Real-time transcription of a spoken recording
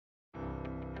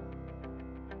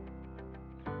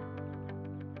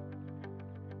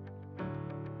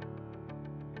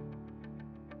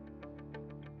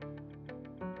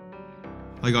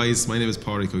Hi guys, my name is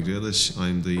Pádraig Cogdelish.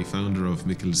 I'm the founder of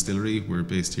Micil Distillery. We're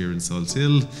based here in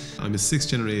Salthill. I'm a 6th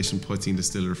generation Poitín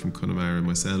distiller from Connemara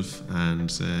myself, and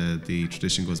the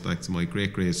tradition goes back to my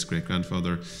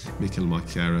great-great-great-grandfather, Micil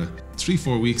Mac-Chiara.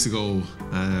 3-4 weeks ago,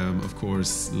 of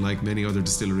course, like many other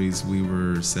distilleries, we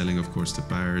were selling, of course, to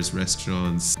bars,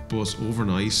 restaurants, but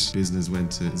overnight business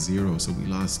went to zero, so we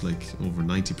lost like over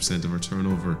 90% of our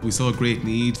turnover. We saw a great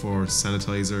need for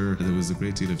sanitizer. There was a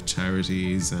great deal of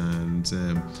charities and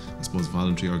I suppose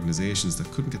voluntary organisations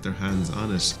that couldn't get their hands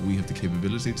on it. We have the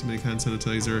capability to make hand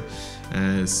sanitizer,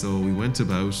 so we went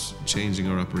about changing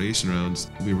our operation around.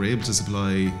 We were able to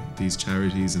supply these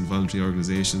charities and voluntary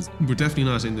organisations. We're definitely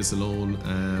not in this alone.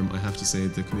 I have to say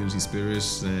the community spirit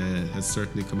has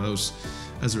certainly come out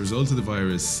as a result of the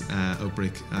virus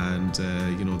outbreak, and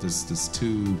you know, there's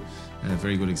two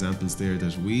very good examples there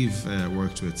that we've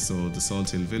worked with. So the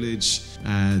Salthill Village,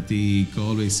 the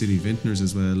Galway City Vintners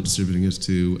as well, distributing it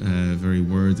to very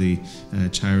worthy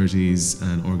charities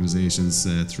and organisations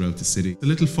throughout the city. The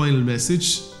little final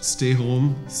message: stay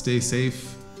home, stay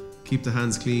safe, keep the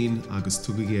hands clean, agus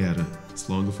tugaigéara.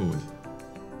 Slán go fóill.